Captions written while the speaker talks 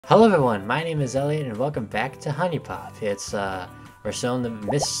Hello everyone, my name is Elliott and welcome back to HuniePop. We're still in the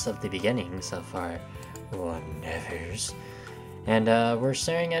midst of the beginnings of our wonders. And we're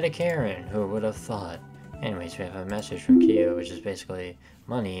staring at a Karen, who would have thought. Anyways, we have a message from Q, which is basically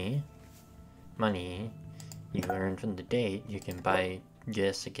money you earn from the date. You can buy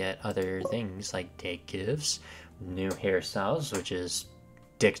gifts to get other things like date gifts, new hairstyles, which is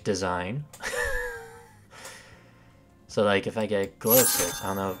dick design. So like if I get glow sticks, I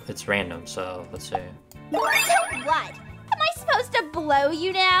don't know, it's random, so let's see. So what? Am I supposed to blow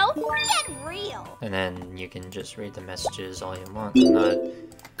you now? Get real! And then you can just read the messages all you want and not.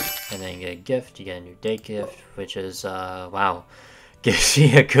 And then you get a gift, you get a new date gift, which is, wow. Gives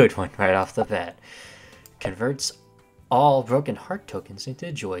you a good one right off the bat. Converts all broken heart tokens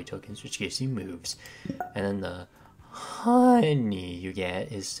into joy tokens, which gives you moves. And then the honey you get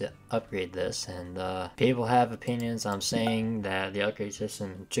is to upgrade this, and people have opinions on saying that the upgrade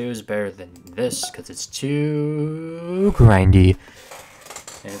system in 2 is better than this because it's too grindy.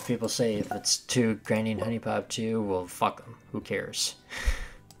 And if people say if it's too grindy in HuniePop 2, well, fuck them. Who cares?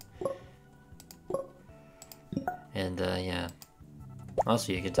 And yeah.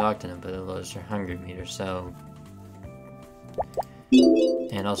 Also, you can talk to them, but it lowers their hunger meter, so.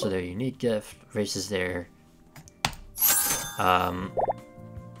 And also, their unique gift raises their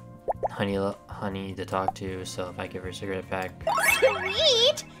honey to talk to, so if I give her a cigarette pack.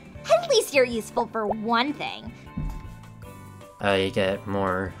 Sweet! At least you're useful for one thing. You get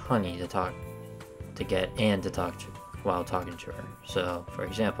more honey to talk to while talking to her. So, for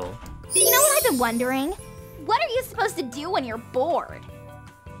example. You know what I've been wondering? What are you supposed to do when you're bored?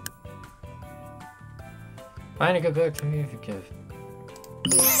 Find a good book for me if you give.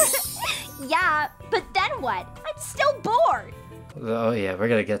 Yeah, but then what? I'm still bored! Oh yeah, we're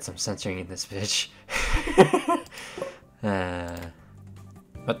gonna get some censoring in this bitch.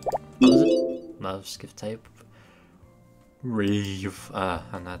 What was it? Love's gift type? Rave.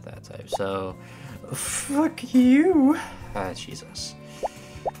 I'm not that type, so fuck you. Jesus.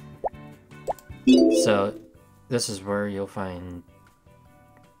 So, this is where you'll find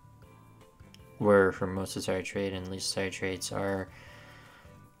where for most desired trade and least desired traits are.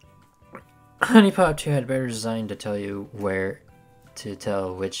 HuniePop 2 had better design to tell you where to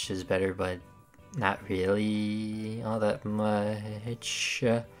tell which is better, but not really all that much.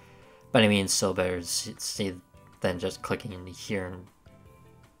 But I mean, it's still better to see than just clicking into here and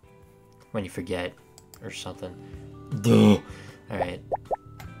when you forget or something. Duh. Alright.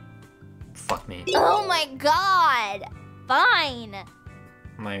 Fuck me. Oh my god! Fine!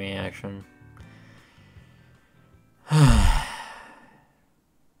 My reaction.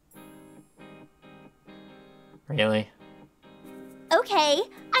 Really? Okay,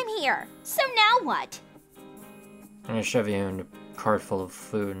 I'm here. So now what? I'm gonna shove you in a cart full of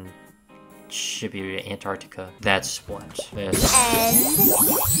food and ship you to Antarctica. That's what. Yes.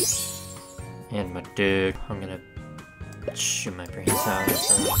 And my dick. I'm gonna shoot my brains out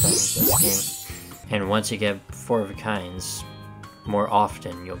after I'm done with this game. And once you get 4 of a kinds, more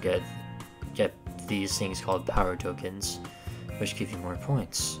often you'll get these things called power tokens, which give you more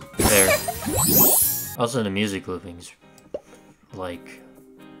points. There. Also, the music looping's like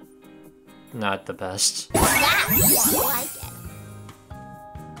not the best. That's more like it.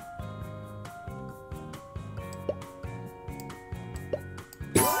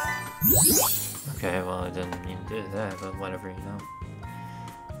 Okay, well, I didn't mean to do that, but whatever, you know.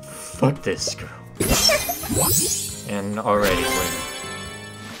 Fuck this girl. And already winning.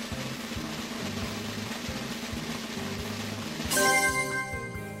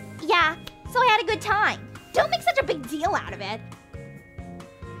 Yeah, so I had a good time. Don't make such a big deal out of it.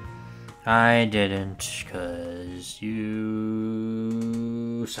 I didn't, cause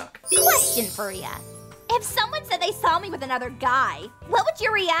you suck. Question for ya. If someone said they saw me with another guy, what would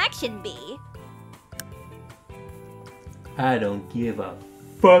your reaction be? I don't give a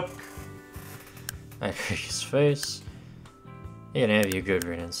fuck. I break his face. You can have your good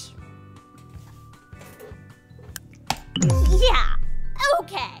riddance. Yeah,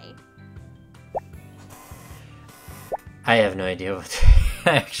 okay. I have no idea what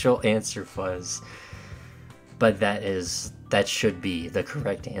the actual answer was, but that should be the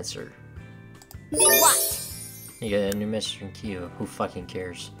correct answer. What? You get a new message from Q. Who fucking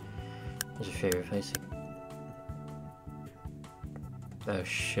cares? What's your favorite place? Oh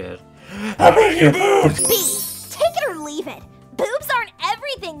shit. How about your boobs? B, take it or leave it. Boobs aren't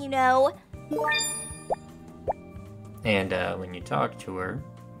everything, you know. And when you talk to her,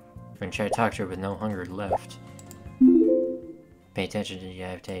 when you try to talk to her with no hunger left, pay attention to the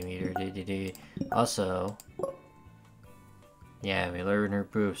activity meter. Also, Yeah, we learn her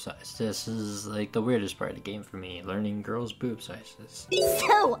boob size. This is like the weirdest part of the game for me, learning girls' boob sizes.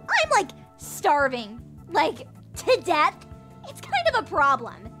 So, I'm like starving. Like, to death? It's kind of a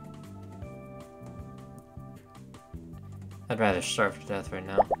problem. I'd rather starve to death right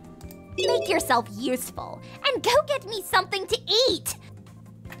now. Make yourself useful and go get me something to eat.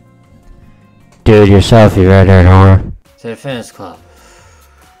 Do it yourself, you redhead whore. To the fitness club.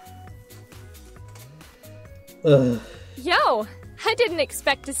 Yo, I didn't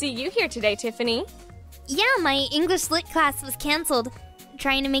expect to see you here today, Tiffany. Yeah, my English Lit class was canceled.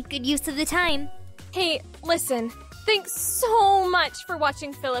 Trying to make good use of the time. Hey, listen, thanks so much for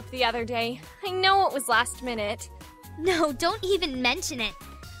watching Philip the other day. I know it was last minute. No, don't even mention it.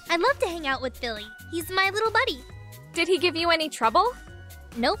 I'd love to hang out with Billy. He's my little buddy. Did he give you any trouble?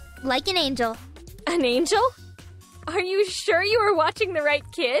 Nope, like an angel. An angel? Are you sure you were watching the right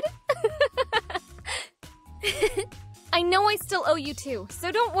kid? I know I still owe you too,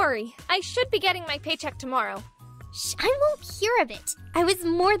 so don't worry. I should be getting my paycheck tomorrow. Shh, I won't hear of it. I was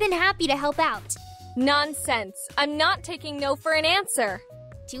more than happy to help out. Nonsense. I'm not taking no for an answer.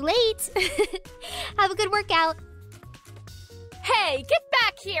 Too late. Have a good workout. Hey, get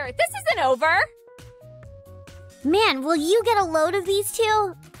back here! This isn't over! Man, will you get a load of these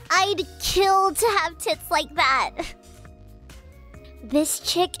two? I'd kill to have tits like that. This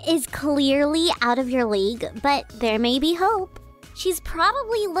chick is clearly out of your league, but there may be hope. She's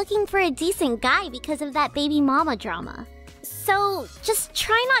probably looking for a decent guy because of that baby mama drama. So just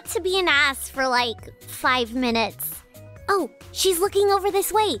try not to be an ass for like 5 minutes. Oh, she's looking over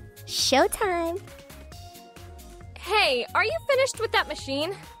this way. Showtime. Hey, are you finished with that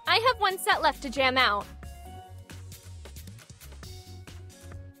machine? I have one set left to jam out.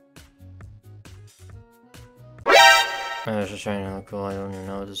 I was just trying to look cool. I don't even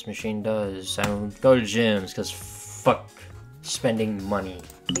know what this machine does. I don't go to gyms because fuck spending money.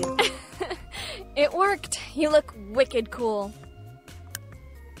 It worked. You look wicked cool.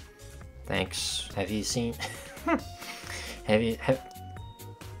 Thanks. Have you seen?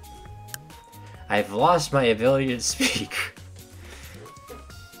 I've lost my ability to speak.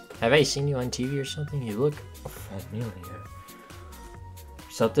 Have I seen you on TV or something? You look familiar.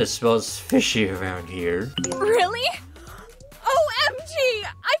 Something smells fishy around here. Really? OMG!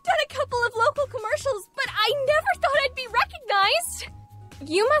 I've done a couple of local commercials, but I never thought I'd be recognized!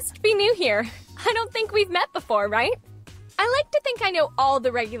 You must be new here. I don't think we've met before, right? I like to think I know all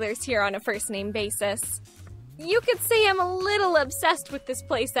the regulars here on a first-name basis. You could say I'm a little obsessed with this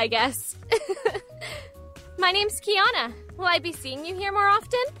place, I guess. My name's Kiana. Will I be seeing you here more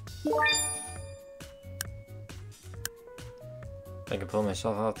often? I can pull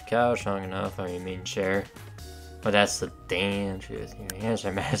myself off the couch long enough on your mean chair. But that's the damn truth. Your hands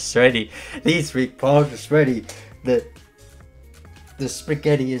are mad sweaty. These weak palms are sweaty. The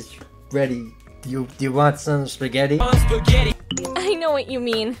spaghetti is ready. Do you want some spaghetti? I know what you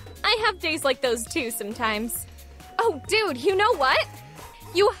mean. I have days like those too sometimes. Oh, dude, you know what?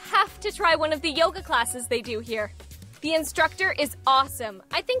 You have to try one of the yoga classes they do here. The instructor is awesome.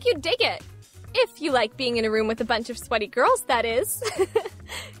 I think you'd dig it. If you like being in a room with a bunch of sweaty girls, that is.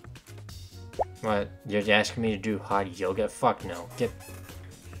 What? You're asking me to do hot yoga? Fuck no.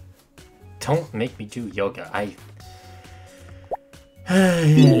 Don't make me do yoga.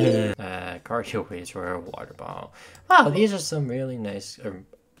 Cardio weights or a water bottle. Wow, these are some really nice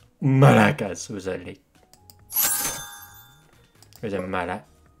maracas. Was that like? Was it mara?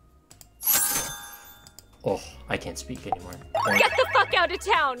 Oh, I can't speak anymore. Get the fuck out of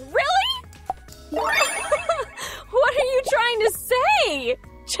town! Really? What are you trying to say?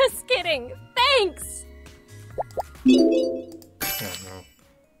 Just kidding. Thanks. I don't know.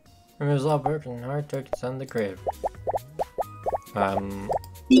 Removes all burps and hard tokens on the crib.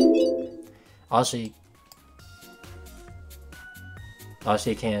 Also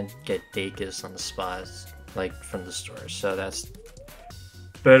you can't get date gifts on the spot, like from the store, so that's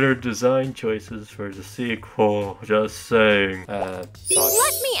better design choices for the sequel, just saying. Let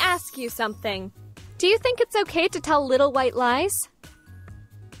me ask you something. Do you think it's okay to tell little white lies?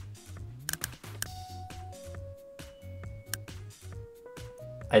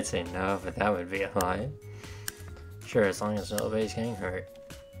 I'd say no, but that would be a lie. Sure, as long as nobody's getting hurt.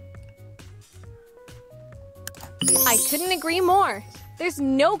 I couldn't agree more. There's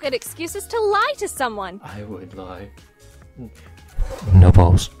no good excuses to lie to someone. I would lie. No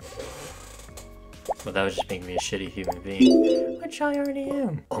balls. Well, that would just make me a shitty human being. Which I already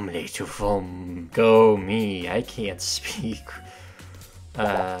am. Omelette to foam. Go me. I can't speak.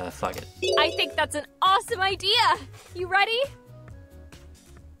 Fuck it. I think that's an awesome idea. You ready?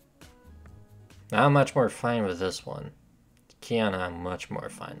 I'm much more fine with this one. Kiana I'm much more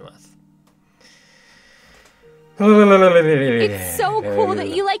fine with. It's so cool that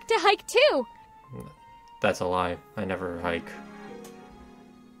you like to hike too. That's a lie. I never hike.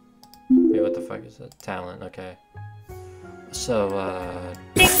 Wait, what the fuck is that? Talent, okay. So,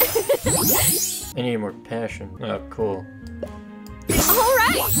 I need more passion. Oh, cool.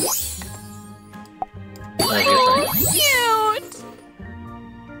 Alright! Oh, cute!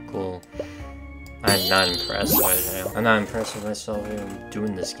 Cool. I'm not impressed right now. I'm not impressed with myself even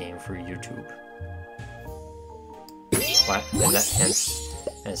doing this game for YouTube. Why? And that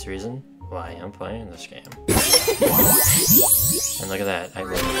hence the reason why I'm playing this game. And look at that, I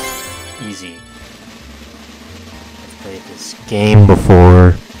win. Easy. I've played this game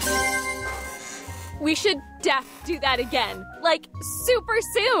before. We should do that again. Like, super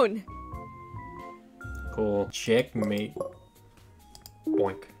soon. Cool. Checkmate.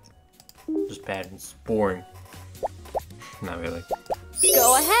 Boink. Just bad and boring. Not really.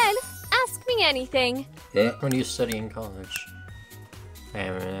 Go ahead. Ask me anything. Yeah. When do you study in college? I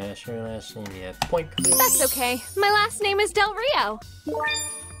haven't asked your last name yet. Boink. That's okay. My last name is Del Rio.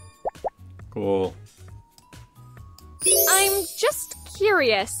 Cool. I'm just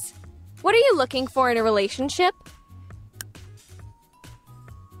curious. What are you looking for in a relationship?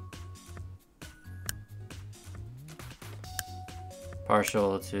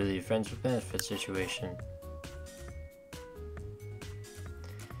 Partial to the friends with benefits situation.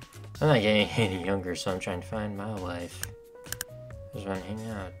 I'm not getting any younger, so I'm trying to find my wife. Just want to hang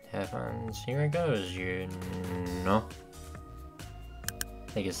out, have fun, see where it goes, you know?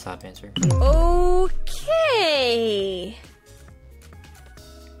 I think it's top answer. Okay.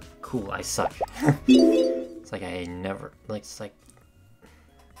 Cool, I suck. It's like I never, like, it's like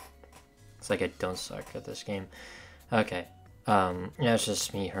I don't suck at this game. Okay. Yeah, it's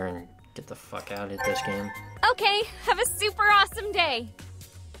just me, her, and get the fuck out of this game. Okay, have a super awesome day.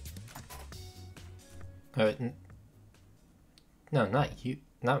 No, not you.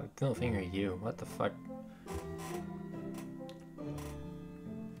 Not middle finger at you. What the fuck?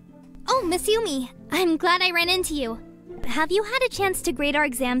 Oh, Miss Yumi, I'm glad I ran into you. Have you had a chance to grade our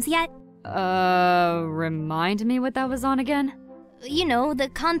exams yet? Remind me what that was on again? You know, the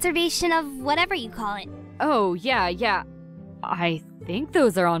conservation of whatever you call it. Oh, yeah. I think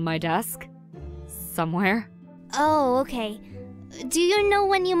those are on my desk. Somewhere. Oh, okay. Do you know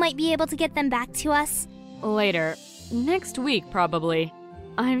when you might be able to get them back to us? Later. Next week, probably.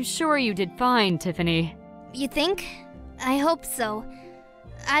 I'm sure you did fine, Tiffany. You think? I hope so.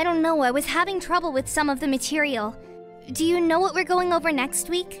 I don't know, I was having trouble with some of the material. Do you know what we're going over next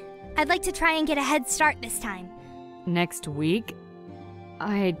week? I'd like to try and get a head start this time. Next week?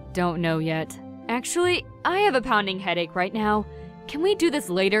 I don't know yet. Actually, I have a pounding headache right now. Can we do this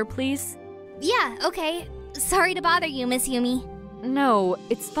later, please? Yeah, okay. Sorry to bother you, Miss Yumi. No,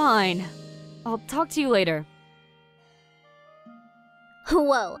 it's fine. I'll talk to you later.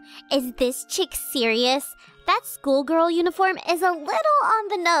 Whoa, is this chick serious? That schoolgirl uniform is a little on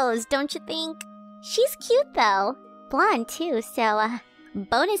the nose, don't you think? She's cute though. Blonde too, so,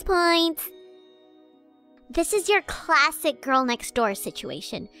 bonus points. This is your classic girl next door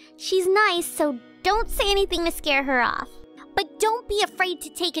situation. She's nice, so don't say anything to scare her off. But don't be afraid to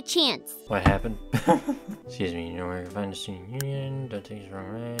take a chance. What happened? Excuse me, you know where you find the student union, don't take it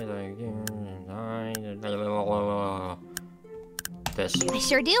wrong way, like this. I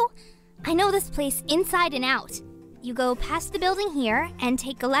sure do. I know this place inside and out. You go past the building here and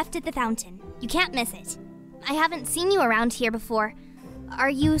take a left at the fountain. You can't miss it. I haven't seen you around here before. Are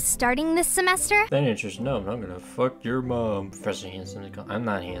you starting this semester? That answer's no, I'm gonna fuck your mom. Professor Handsome, I'm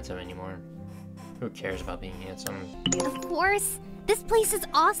not handsome anymore. Who cares about being handsome? Of course. This place is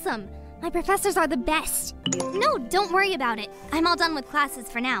awesome. My professors are the best. No, don't worry about it. I'm all done with classes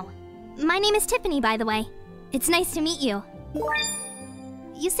for now. My name is Tiffany, by the way. It's nice to meet you.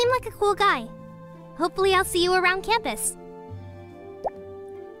 You seem like a cool guy. Hopefully I'll see you around campus.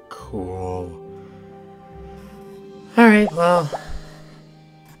 Cool. Alright, well,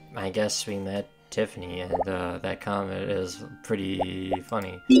 I guess we met Tiffany, and that comment is pretty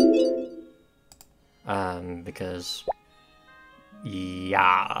funny. Because... yeah...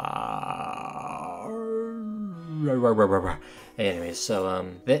 Anyways, so,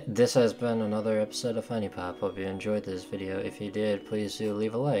 this has been another episode of HuniePop. Hope you enjoyed this video. If you did, please do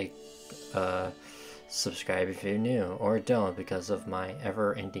leave a like. Subscribe if you're new, or don't because of my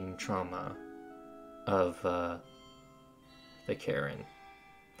ever-ending trauma of, the Karen.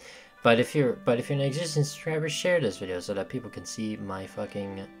 But if you're an existing subscriber, share this video so that people can see my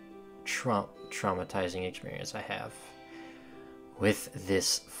fucking traumatizing experience I have with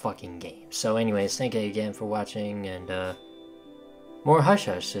this fucking game. So anyways, thank you again for watching, and More Hush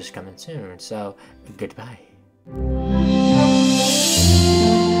Hush is coming soon, so goodbye.